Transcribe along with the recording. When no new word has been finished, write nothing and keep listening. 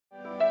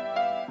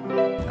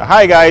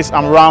Hi guys,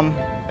 I'm Ram,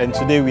 and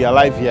today we are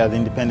live here at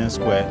Independence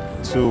Square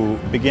to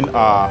begin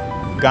our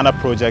Ghana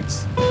project.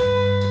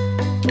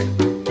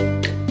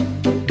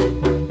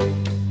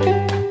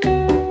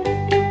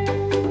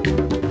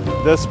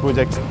 This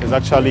project is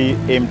actually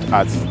aimed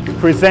at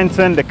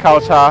presenting the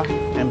culture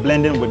and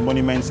blending with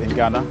monuments in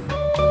Ghana.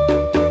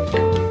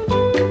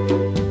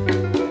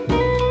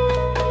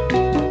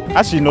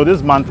 As you know,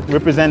 this month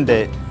represents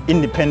the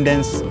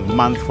Independence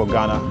Month for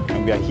Ghana,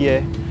 and we are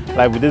here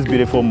live with these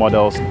beautiful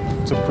models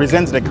to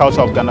present the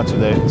culture of Ghana to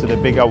the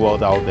bigger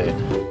world out there.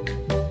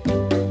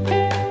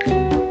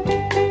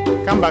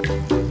 Come back.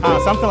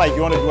 Something like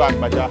you want to do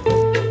Agbaja.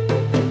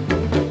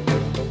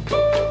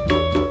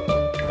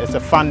 It's a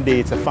fun day,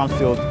 it's a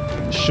fun-filled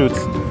shoot,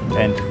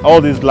 and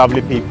all these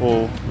lovely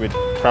people with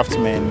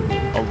craftsmen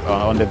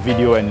on the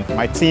video, and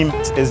my team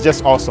is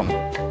just awesome.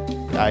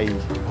 I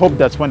hope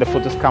that when the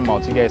photos come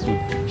out, you guys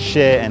will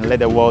share and let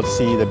the world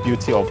see the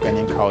beauty of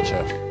Ghanaian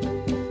culture.